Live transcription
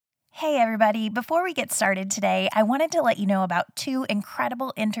Hey, everybody. Before we get started today, I wanted to let you know about two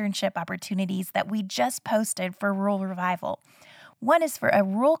incredible internship opportunities that we just posted for Rural Revival. One is for a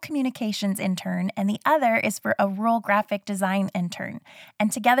rural communications intern, and the other is for a rural graphic design intern.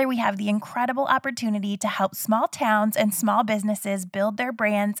 And together we have the incredible opportunity to help small towns and small businesses build their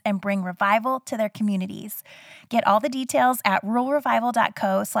brands and bring revival to their communities. Get all the details at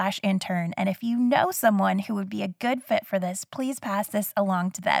ruralrevival.co/intern. And if you know someone who would be a good fit for this, please pass this along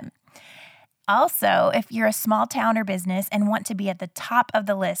to them. Also, if you're a small town or business and want to be at the top of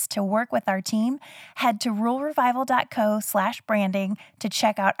the list to work with our team, head to ruralrevival.co/branding to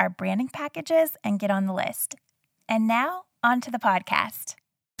check out our branding packages and get on the list. And now, on to the podcast.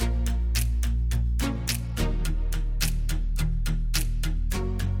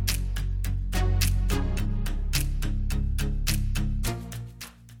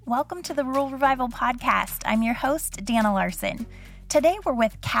 Welcome to the Rural Revival podcast. I'm your host, Dana Larson. Today, we're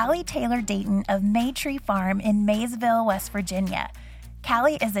with Callie Taylor Dayton of Maytree Farm in Maysville, West Virginia.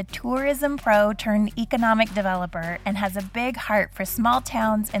 Callie is a tourism pro turned economic developer and has a big heart for small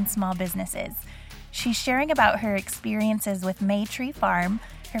towns and small businesses. She's sharing about her experiences with Maytree Farm,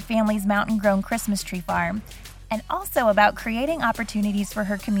 her family's mountain-grown Christmas tree farm, and also about creating opportunities for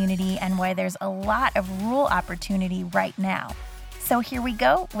her community and why there's a lot of rural opportunity right now. So here we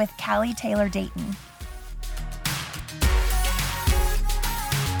go with Callie Taylor Dayton.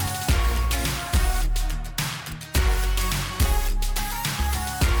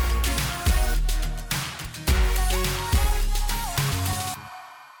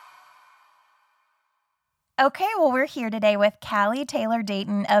 Okay, well, we're here today with Callie Taylor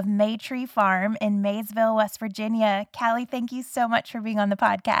Dayton of Maytree Farm in Maysville, West Virginia. Callie, thank you so much for being on the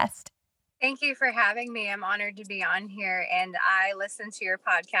podcast. Thank you for having me. I'm honored to be on here, and I listen to your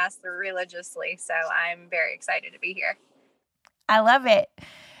podcast religiously, so I'm very excited to be here. I love it.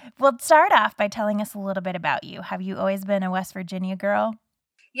 Well, start off by telling us a little bit about you. Have you always been a West Virginia girl?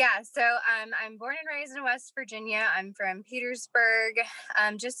 Yeah, so I'm born and raised in West Virginia. I'm from Petersburg,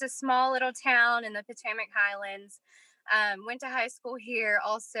 just a small little town in the Potomac Highlands. Went to high school here,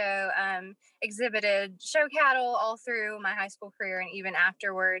 also exhibited show cattle all through my high school career and even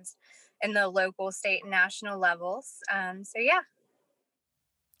afterwards in the local, state, and national levels. So yeah.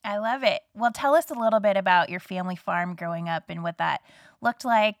 I love it. Well, tell us a little bit about your family farm growing up and what that looked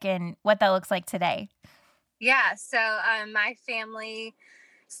like and what that looks like today. Yeah, so my family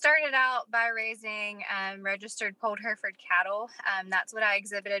started out by raising registered polled Hereford cattle. That's what I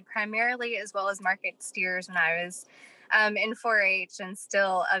exhibited primarily, as well as market steers when I was in 4-H and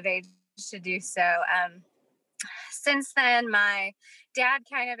still of age to do so. Since then, my dad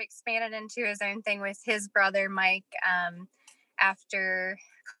kind of expanded into his own thing with his brother, Mike, after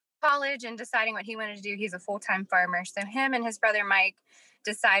college and deciding what he wanted to do. He's a full-time farmer. So him and his brother, Mike,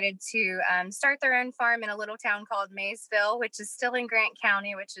 decided to start their own farm in a little town called Maysville, which is still in Grant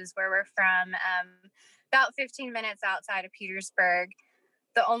County, which is where we're from, about 15 minutes outside of Petersburg.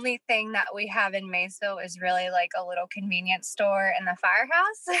 The only thing that we have in Maysville is really like a little convenience store and the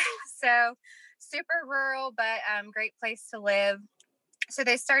firehouse. So super rural, but great place to live. So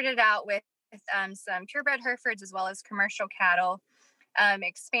they started out with some purebred Herefords as well as commercial cattle,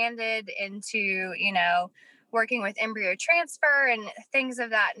 expanded into, working with embryo transfer and things of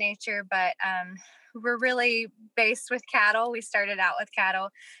that nature. But we're really based with cattle. We started out with cattle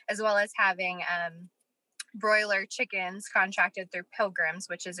as well as having broiler chickens contracted through Pilgrims,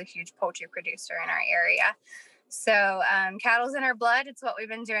 which is a huge poultry producer in our area. So cattle's in our blood. It's what we've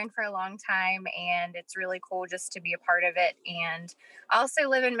been doing for a long time, and it's really cool just to be a part of it. And I also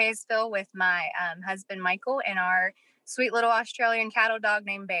live in Maysville with my husband, Michael, and our sweet little Australian cattle dog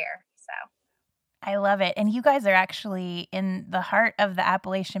named Bear. So I love it. And you guys are actually in the heart of the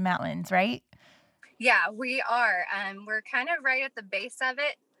Appalachian Mountains, right? yeah, we are. We're kind of right at the base of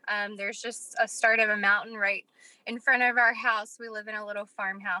it. There's just a start of a mountain right in front of our house. We live in a little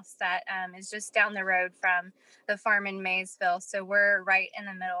farmhouse that is just down the road from the farm in Maysville. So we're right in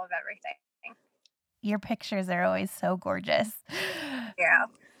the middle of everything. Your pictures are always so gorgeous. Yeah.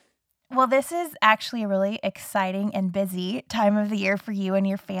 Well, this is actually a really exciting and busy time of the year for you and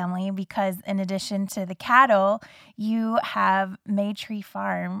your family because in addition to the cattle, you have Maytree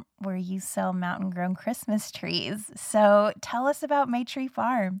Farm where you sell mountain-grown Christmas trees. So tell us about Maytree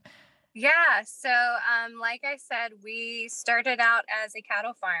Farm. Yeah. So, like I said, we started out as a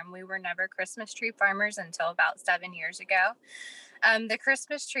cattle farm. We were never Christmas tree farmers until about 7 years ago. The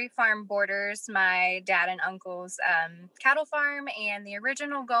Christmas tree farm borders my dad and uncle's cattle farm, and the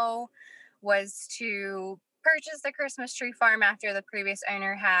original goal was to purchase the Christmas tree farm after the previous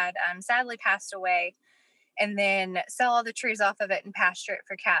owner had sadly passed away and then sell all the trees off of it and pasture it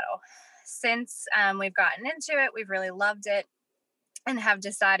for cattle. Since we've gotten into it, we've really loved it and have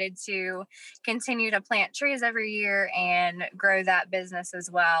decided to continue to plant trees every year and grow that business as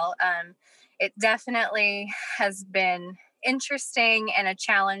well. It definitely has been interesting and a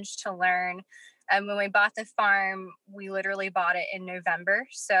challenge to learn. When we bought the farm, we literally bought it in November.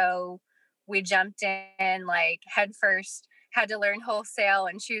 So we jumped in like head first, had to learn wholesale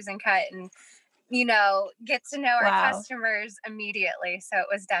and choose and cut and, get to know our Wow. customers immediately. So it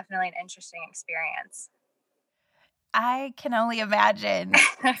was definitely an interesting experience. I can only imagine.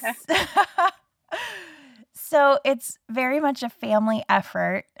 So it's very much a family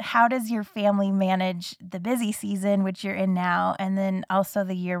effort. How does your family manage the busy season, which you're in now, and then also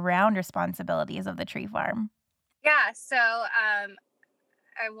the year-round responsibilities of the tree farm? Yeah, so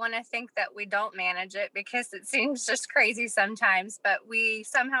I want to think that we don't manage it because it seems just crazy sometimes, but we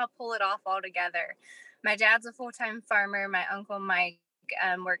somehow pull it off altogether. My dad's a full-time farmer. My uncle Mike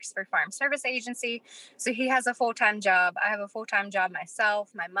works for Farm Service Agency, so he has a full-time job. I have a full-time job myself.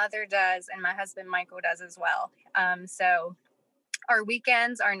 My mother does, and my husband Michael does as well. So our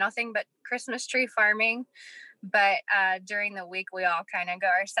weekends are nothing but Christmas tree farming. But during the week, we all kind of go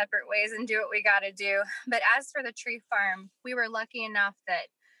our separate ways and do what we got to do. But as for the tree farm, we were lucky enough that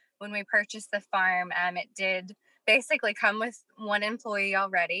when we purchased the farm, it did basically come with one employee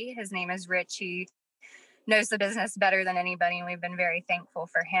already. His name is Rich. He knows the business better than anybody, and we've been very thankful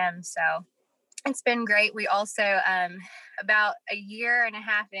for him. So it's been great. We also, about a year and a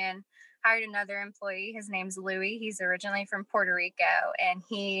half in, hired another employee. His name's Louis. He's originally from Puerto Rico, and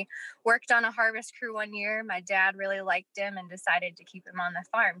he worked on a harvest crew one year. My dad really liked him and decided to keep him on the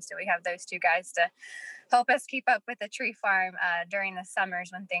farm. So we have those two guys to help us keep up with the tree farm during the summers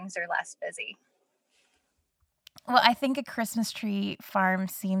when things are less busy. Well, I think a Christmas tree farm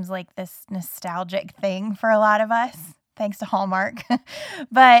seems like this nostalgic thing for a lot of us, thanks to Hallmark.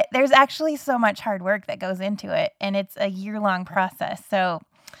 But there's actually so much hard work that goes into it, and it's a year-long process. So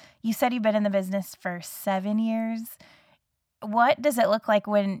you said you've been in the business for 7 years. What does it look like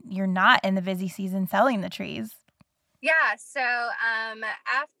when you're not in the busy season selling the trees? Yeah, so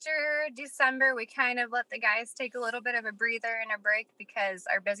after December, we kind of let the guys take a little bit of a breather and a break because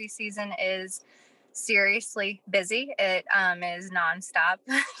our busy season is seriously busy. It is nonstop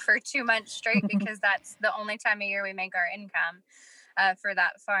for 2 months straight because that's the only time of year we make our income for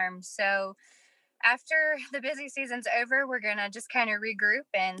that farm. So after the busy season's over, we're going to just kind of regroup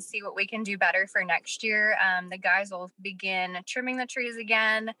and see what we can do better for next year. The guys will begin trimming the trees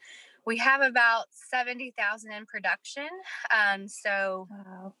again. We have about 70,000 in production. So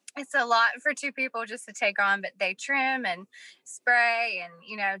Wow. it's a lot for two people just to take on, but they trim and spray and,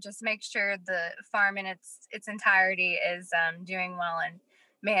 just make sure the farm in its entirety is doing well and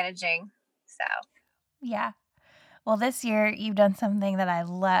managing. So Yeah. Well, this year you've done something that I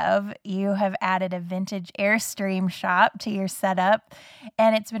love. You have added a vintage Airstream shop to your setup,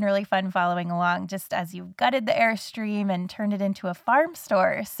 and it's been really fun following along just as you've gutted the Airstream and turned it into a farm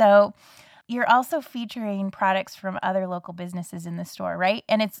store. So you're also featuring products from other local businesses in the store, right?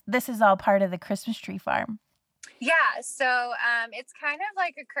 And this is all part of the Christmas tree farm. yeah, so it's kind of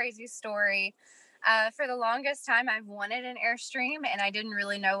like a crazy story. For the longest time, I've wanted an Airstream, and I didn't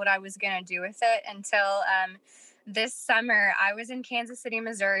really know what I was going to do with it until this summer. I was in Kansas City,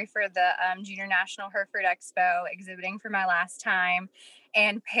 Missouri for the Junior National Hereford Expo exhibiting for my last time.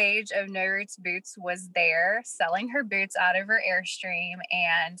 And Paige of No Roots Boots was there selling her boots out of her Airstream.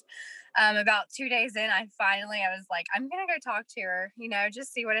 And about 2 days in, I was like, I'm going to go talk to her,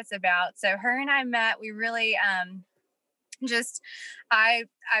 just see what it's about. So her and I met. We really just I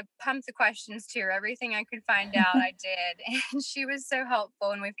pumped the questions to her, everything I could find out I did, and she was so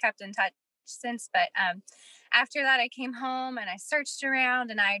helpful, and we've kept in touch since. But after that, I came home and I searched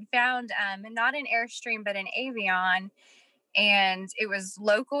around, and I had found not an Airstream but an Avion, and it was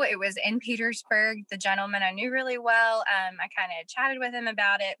local. It was in Petersburg. The gentleman I knew really well. I kind of chatted with him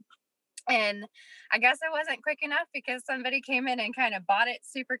about it. And I guess I wasn't quick enough because somebody came in and kind of bought it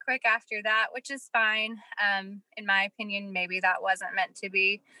super quick after that, which is fine. In my opinion, maybe that wasn't meant to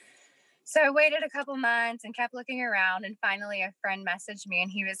be. So I waited a couple months and kept looking around. And finally, a friend messaged me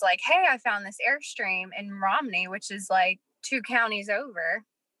and he was like, hey, I found this Airstream in Romney, which is like 2 counties over.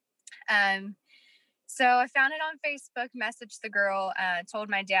 So I found it on Facebook, messaged the girl, told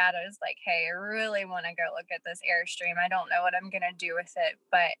my dad, I was like, hey, I really want to go look at this Airstream. I don't know what I'm going to do with it,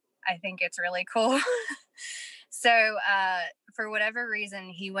 but I think it's really cool. So for whatever reason,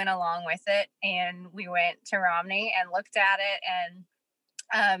 he went along with it, and we went to Romney and looked at it.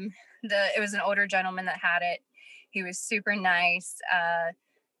 And it was an older gentleman that had it. He was super nice.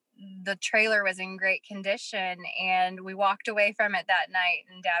 the trailer was in great condition, and we walked away from it that night,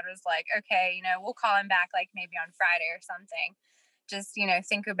 and Dad was like, okay, we'll call him back like maybe on Friday or something. Just,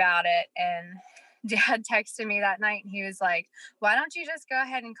 think about it. And Dad texted me that night, and he was like, why don't you just go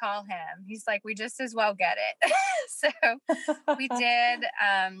ahead and call him? He's like, we just as well get it. So we did.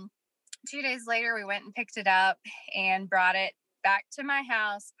 2 days later, we went and picked it up and brought it back to my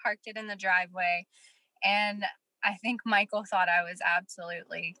house, parked it in the driveway. And I think Michael thought I was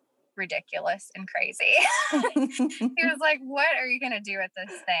absolutely ridiculous and crazy. He was like, what are you going to do with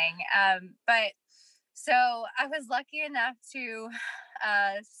this thing? But so I was lucky enough to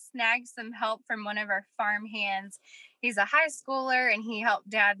snag some help from one of our farm hands. He's a high schooler, and he helped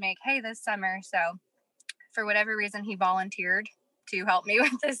Dad make hay this summer. So for whatever reason, he volunteered to help me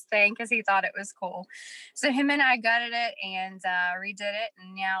with this thing because he thought it was cool. So him and I gutted it and redid it,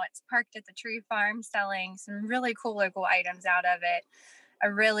 and now it's parked at the tree farm selling some really cool local items out of it. I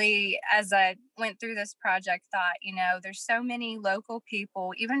really, as I went through this project, thought, there's so many local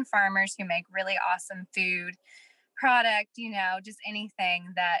people, even farmers, who make really awesome food, product, just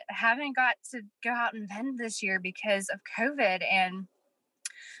anything that I haven't got to go out and vend this year because of COVID. And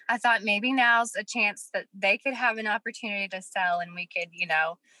I thought maybe now's a chance that they could have an opportunity to sell, and we could,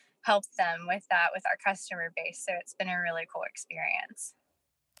 help them with that with our customer base. So it's been a really cool experience.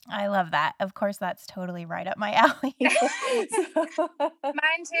 I love that. Of course, that's totally right up my alley. Mine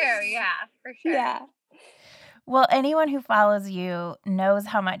too. Yeah, for sure. Yeah. Well, anyone who follows you knows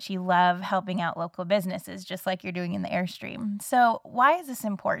how much you love helping out local businesses, just like you're doing in the Airstream. So why is this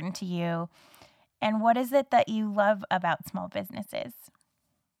important to you? And what is it that you love about small businesses?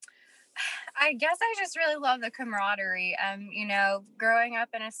 I guess I just really love the camaraderie. Growing up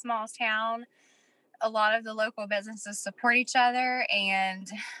in a small town, a lot of the local businesses support each other, and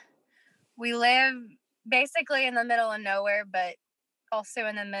we live basically in the middle of nowhere, but also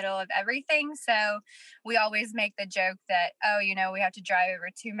in the middle of everything. So we always make the joke that, we have to drive over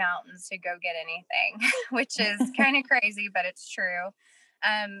 2 mountains to go get anything, which is kind of crazy, but it's true.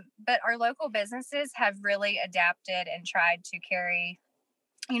 But our local businesses have really adapted and tried to carry,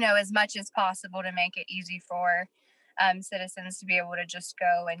 as much as possible to make it easy for citizens to be able to just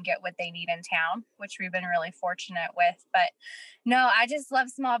go and get what they need in town, which we've been really fortunate with. But no, I just love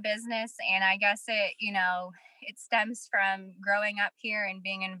small business. And I guess it stems from growing up here and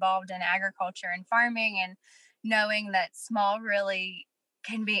being involved in agriculture and farming, and knowing that small really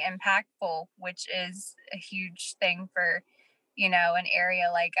can be impactful, which is a huge thing for, an area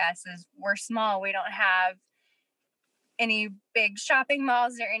like us. Is we're small. We don't have any big shopping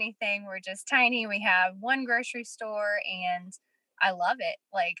malls or anything. We're just tiny. We have one grocery store, and I love it.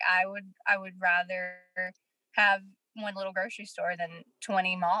 Like I would rather have one little grocery store than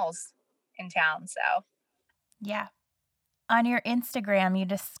 20 malls in town. So yeah. On your Instagram, you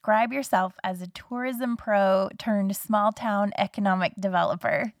describe yourself as a tourism pro turned small town economic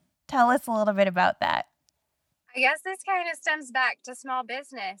developer. Tell us a little bit about that. I guess this kind of stems back to small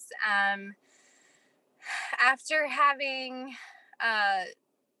business. After having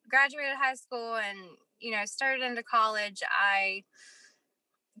graduated high school and, started into college, I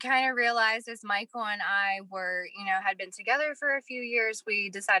kind of realized, as Michael and I were, had been together for a few years, we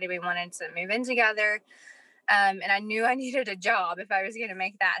decided we wanted to move in together. And I knew I needed a job if I was going to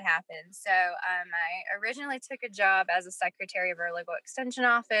make that happen. So I originally took a job as a secretary of our local extension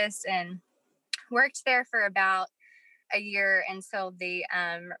office and worked there for about a year until the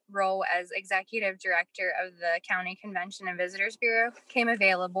role as executive director of the County Convention and Visitors Bureau came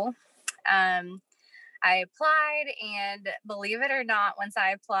available. I applied, and believe it or not, once I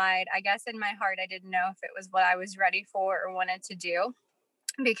applied, I guess in my heart, I didn't know if it was what I was ready for or wanted to do,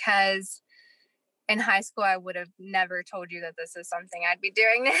 because in high school, I would have never told you that this is something I'd be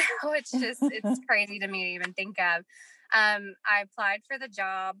doing now. It's crazy to me to even think of. I applied for the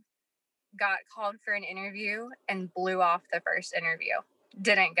job, got called for an interview, and blew off the first interview.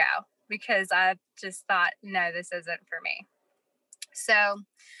 Didn't go because I just thought, no, this isn't for me. So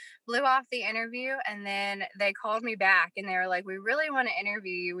blew off the interview, and then they called me back and they were like, we really want to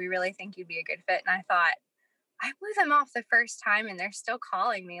interview you. We really think you'd be a good fit. And I thought, I blew them off the first time and they're still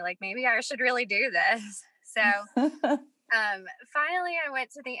calling me. Like, maybe I should really do this. So finally I went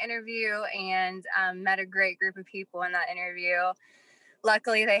to the interview and met a great group of people in that interview.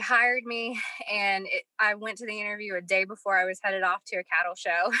 Luckily, they hired me, and I went to the interview a day before I was headed off to a cattle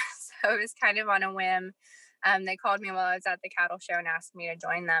show. So it was kind of on a whim. They called me while I was at the cattle show and asked me to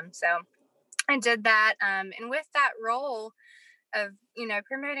join them. So I did that. And with that role of,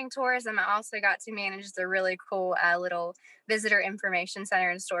 promoting tourism, I also got to manage the really cool little visitor information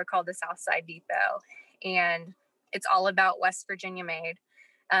center and store called the Southside Depot. And it's all about West Virginia made.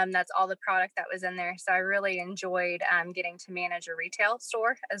 That's all the product that was in there. So I really enjoyed getting to manage a retail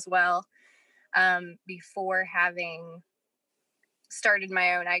store as well, before having started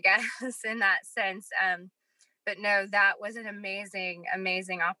my own, I guess, in that sense. But no, that was an amazing,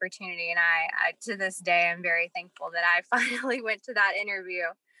 amazing opportunity. And I to this day, I'm very thankful that I finally went to that interview.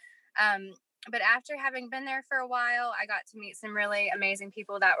 Um, but after having been there for a while, I got to meet some really amazing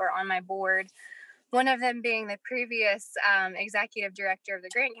people that were on my board. One of them being the previous executive director of the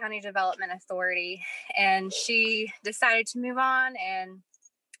Grant County Development Authority. And she decided to move on and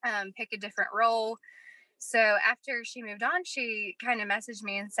pick a different role. So after she moved on, she kind of messaged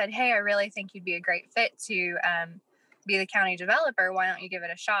me and said, "Hey, I really think you'd be a great fit to be the county developer. Why don't you give it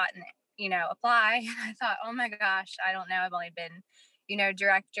a shot and, apply?" And I thought, oh my gosh, I don't know. I've only been,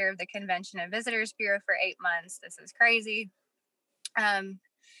 director of the Convention and Visitors Bureau for 8 months. This is crazy.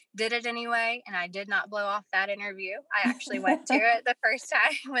 Did it anyway, and I did not blow off that interview. I actually went to it the first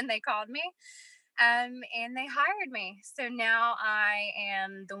time when they called me. And they hired me. So now I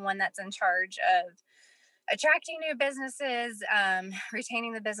am the one that's in charge of attracting new businesses,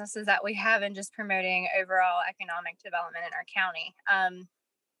 retaining the businesses that we have, and just promoting overall economic development in our county.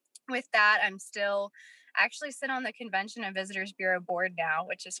 With that, I'm still actually sit on the Convention and Visitors Bureau board now,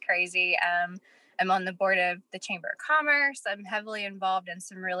 which is crazy. I'm on the board of the Chamber of Commerce. I'm heavily involved in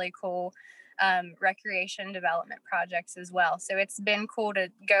some really cool recreation development projects as well. So it's been cool to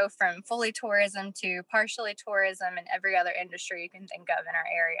go from fully tourism to partially tourism and every other industry you can think of in our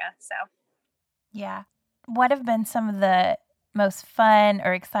area. So, Yeah. What have been some of the most fun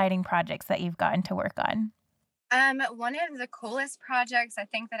or exciting projects that you've gotten to work on? One of the coolest projects I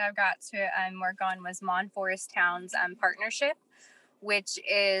think that I've got to work on was Mon Forest Towns Partnership, which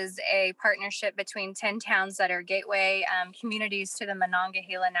is a partnership between 10 towns that are gateway communities to the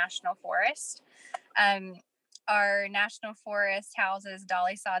Monongahela National Forest. Our national forest houses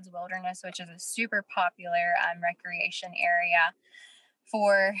Dolly Sods Wilderness, which is a super popular recreation area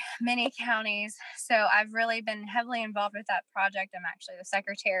for many counties. So I've really been heavily involved with that project. I'm actually the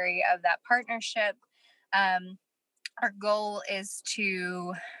secretary of that partnership. Our goal is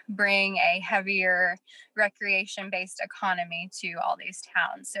to bring a heavier recreation-based economy to all these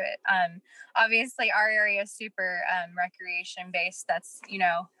towns. So obviously our area is super recreation-based. That's,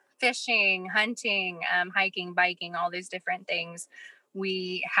 fishing, hunting, hiking, biking, all these different things.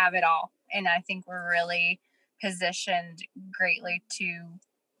 We have it all. And I think we're really positioned greatly to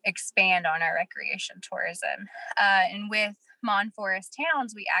expand on our recreation tourism. And with Mon Forest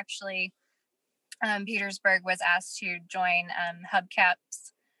Towns, we actually Petersburg was asked to join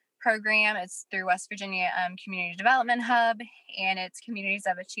Hubcap's program. It's through West Virginia Community Development Hub, and it's Communities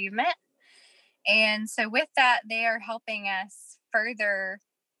of Achievement. And so with that, they are helping us further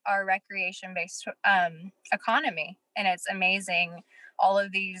our recreation-based economy. And it's amazing. All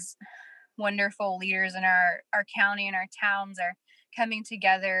of these wonderful leaders in our county and our towns are coming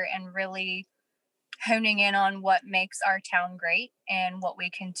together and really honing in on what makes our town great and what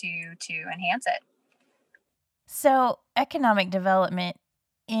we can do to enhance it. So economic development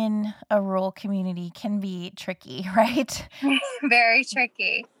in a rural community can be tricky, right? Very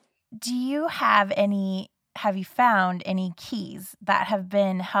tricky. Do you have you found any keys that have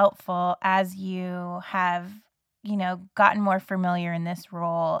been helpful as you have, gotten more familiar in this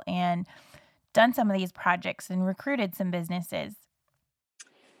role and done some of these projects and recruited some businesses?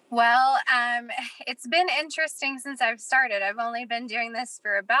 Well, it's been interesting since I've started. I've only been doing this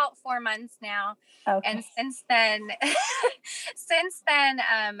for about 4 months now. Okay. And since then,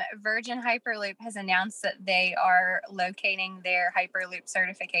 Virgin Hyperloop has announced that they are locating their Hyperloop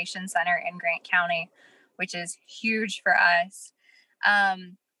certification center in Grant County, which is huge for us.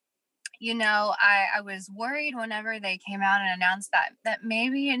 I was worried whenever they came out and announced that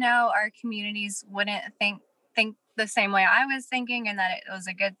maybe, our communities wouldn't think the same way I was thinking and that it was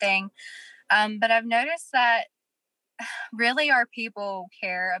a good thing. But I've noticed that really our people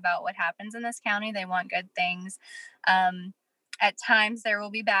care about what happens in this county. They want good things. At times there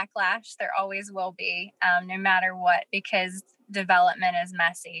will be backlash. There always will be, no matter what, because development is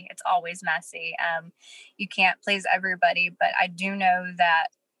messy. It's always messy. You can't please everybody, but I do know that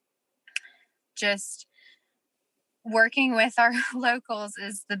just working with our locals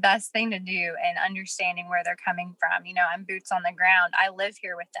is the best thing to do, and understanding where they're coming from. I'm boots on the ground. I live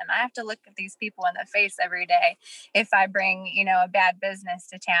here with them. I have to look at these people in the face every day if I bring, a bad business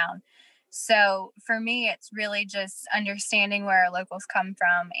to town. So for me, it's really just understanding where our locals come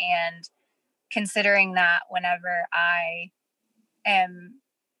from and considering that whenever I am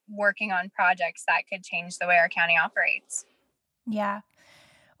working on projects that could change the way our county operates. Yeah.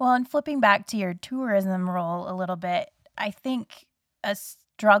 Well, and flipping back to your tourism role a little bit, I think a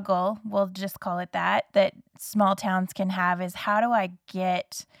struggle, we'll just call it that small towns can have is how do I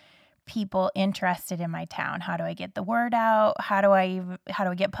get people interested in my town? How do I get the word out? How do I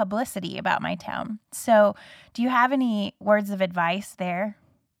get publicity about my town? So, do you have any words of advice there?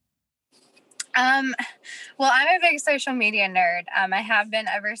 Well, I'm a big social media nerd. I have been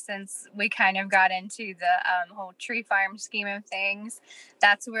ever since we kind of got into the whole tree farm scheme of things.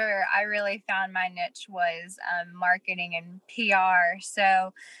 That's where I really found my niche was marketing and PR.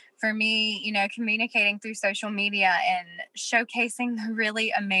 So for me, communicating through social media and showcasing the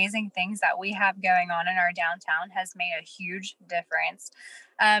really amazing things that we have going on in our downtown has made a huge difference.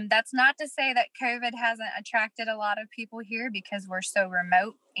 That's not to say that COVID hasn't attracted a lot of people here because we're so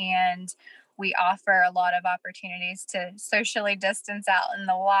remote and we offer a lot of opportunities to socially distance out in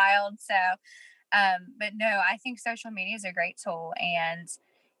the wild. So, but no, I think social media is a great tool. And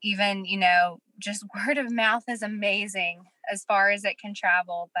even, just word of mouth is amazing as far as it can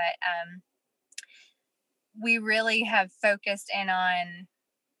travel. But we really have focused in on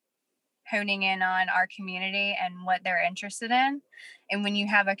honing in on our community and what they're interested in. And when you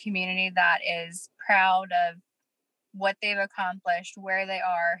have a community that is proud of what they've accomplished, where they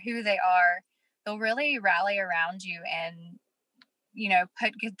are, who they are, they'll really rally around you and,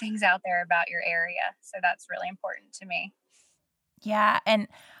 put good things out there about your area. So that's really important to me. Yeah, and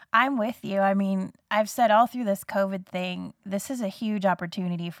I'm with you. I mean, I've said all through this COVID thing, this is a huge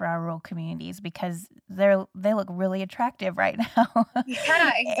opportunity for our rural communities because they look really attractive right now.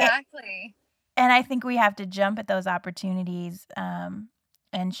 Yeah, exactly. And I think we have to jump at those opportunities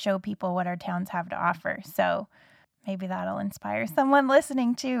and show people what our towns have to offer. So maybe that'll inspire someone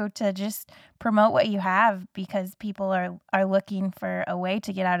listening too to just promote what you have because people are looking for a way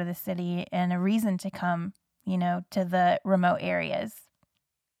to get out of the city and a reason to come, to the remote areas.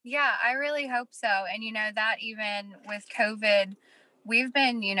 Yeah, I really hope so. And, that even with COVID, we've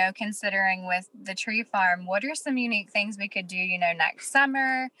been, considering with the tree farm, what are some unique things we could do, next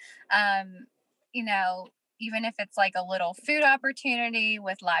summer? You know, Even if it's like a little food opportunity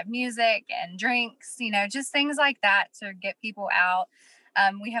with live music and drinks, just things like that to get people out.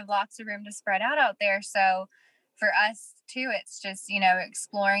 We have lots of room to spread out there. So for us too, it's just,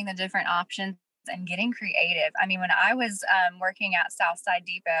 exploring the different options and getting creative. I mean, when I was working at Southside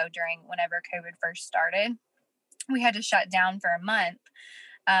Depot whenever COVID first started, we had to shut down for a month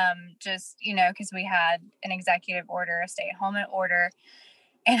just, because we had an executive order, a stay-at-home order.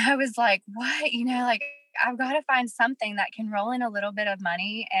 And I was like, what? I've got to find something that can roll in a little bit of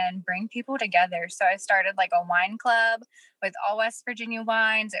money and bring people together. So I started like a wine club with all West Virginia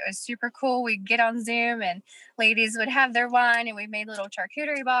wines. It was super cool. We'd get on Zoom and ladies would have their wine and we made little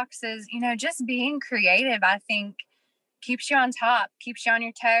charcuterie boxes. Just being creative, I think, keeps you on top, keeps you on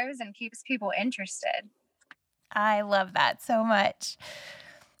your toes, and keeps people interested. I love that so much.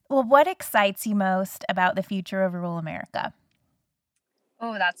 Well, what excites you most about the future of rural America?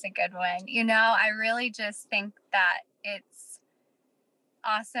 Oh, that's a good one. I really just think that it's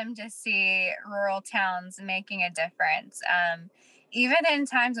awesome to see rural towns making a difference. Even in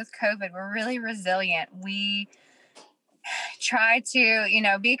times with COVID, we're really resilient. We try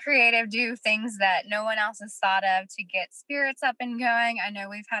to, be creative, do things that no one else has thought of to get spirits up and going. I know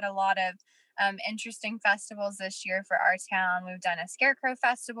we've had a lot of interesting festivals this year for our town. We've done a scarecrow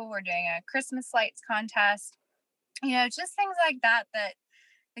festival. We're doing a Christmas lights contest. Just things like that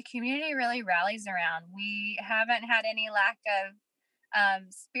the community really rallies around. We haven't had any lack of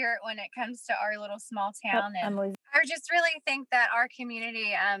spirit when it comes to our little small town. And I just really think that our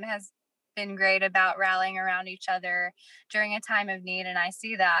community has been great about rallying around each other during a time of need. And I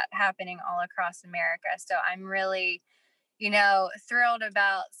see that happening all across America. So I'm really, thrilled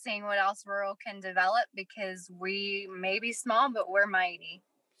about seeing what else rural can develop because we may be small, but we're mighty.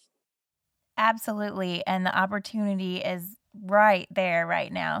 Absolutely. And the opportunity is right there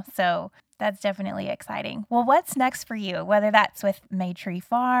right now. So that's definitely exciting. Well, what's next for you, whether that's with Maytree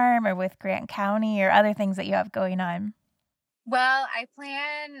Farm or with Grant County or other things that you have going on? Well, I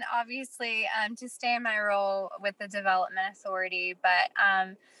plan obviously to stay in my role with the Development Authority, but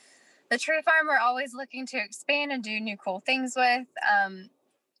the tree farm we're always looking to expand and do new cool things with.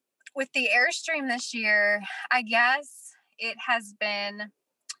 With the Airstream this year, I guess it has been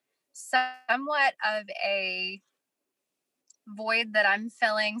somewhat of a void that I'm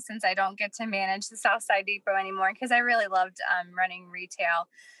filling since I don't get to manage the Southside Depot anymore because I really loved running retail.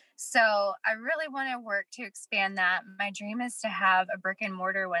 So I really want to work to expand that. My dream is to have a brick and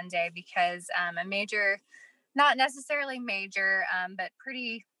mortar one day because a major, not necessarily major, but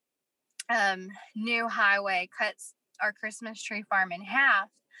pretty new highway cuts our Christmas tree farm in half.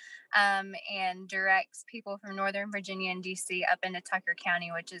 and directs people from Northern Virginia and DC up into Tucker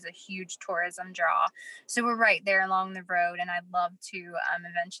County, which is a huge tourism draw. So we're right there along the road, and I'd love to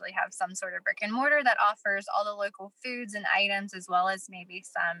eventually have some sort of brick and mortar that offers all the local foods and items, as well as maybe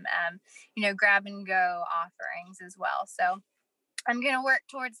some, grab and go offerings as well. So I'm going to work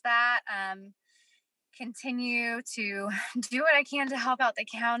towards that. Continue to do what I can to help out the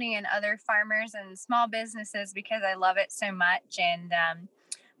county and other farmers and small businesses because I love it so much. And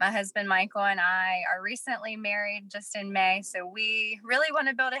my husband, Michael, and I are recently married just in May. So we really want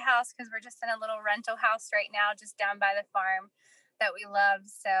to build a house because we're just in a little rental house right now, just down by the farm that we love.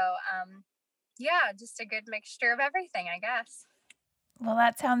 So, just a good mixture of everything, I guess. Well,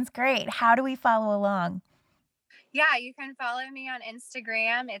 that sounds great. How do we follow along? Yeah, you can follow me on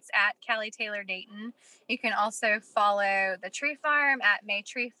Instagram. It's at Callie Taylor Dayton. You can also follow the Tree Farm at May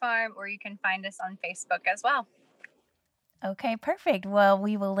Tree Farm, or you can find us on Facebook as well. Okay, perfect. Well,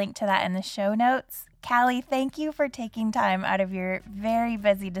 we will link to that in the show notes. Callie, thank you for taking time out of your very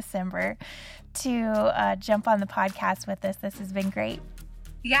busy December to jump on the podcast with us. This has been great.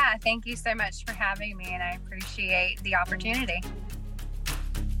 Yeah, thank you so much for having me, and I appreciate the opportunity.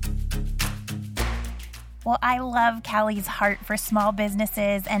 Well, I love Callie's heart for small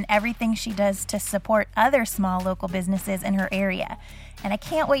businesses and everything she does to support other small local businesses in her area. And I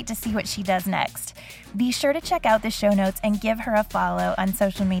can't wait to see what she does next. Be sure to check out the show notes and give her a follow on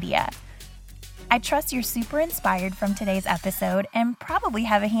social media. I trust you're super inspired from today's episode and probably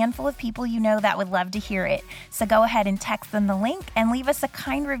have a handful of people you know that would love to hear it. So go ahead and text them the link and leave us a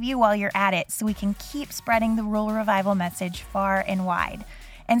kind review while you're at it so we can keep spreading the Rural Revival message far and wide.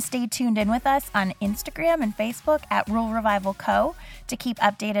 And stay tuned in with us on Instagram and Facebook at Rural Revival Co. to keep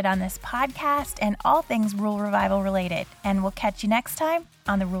updated on this podcast and all things Rural Revival related. And we'll catch you next time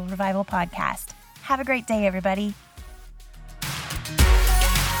on the Rural Revival podcast. Have a great day, everybody.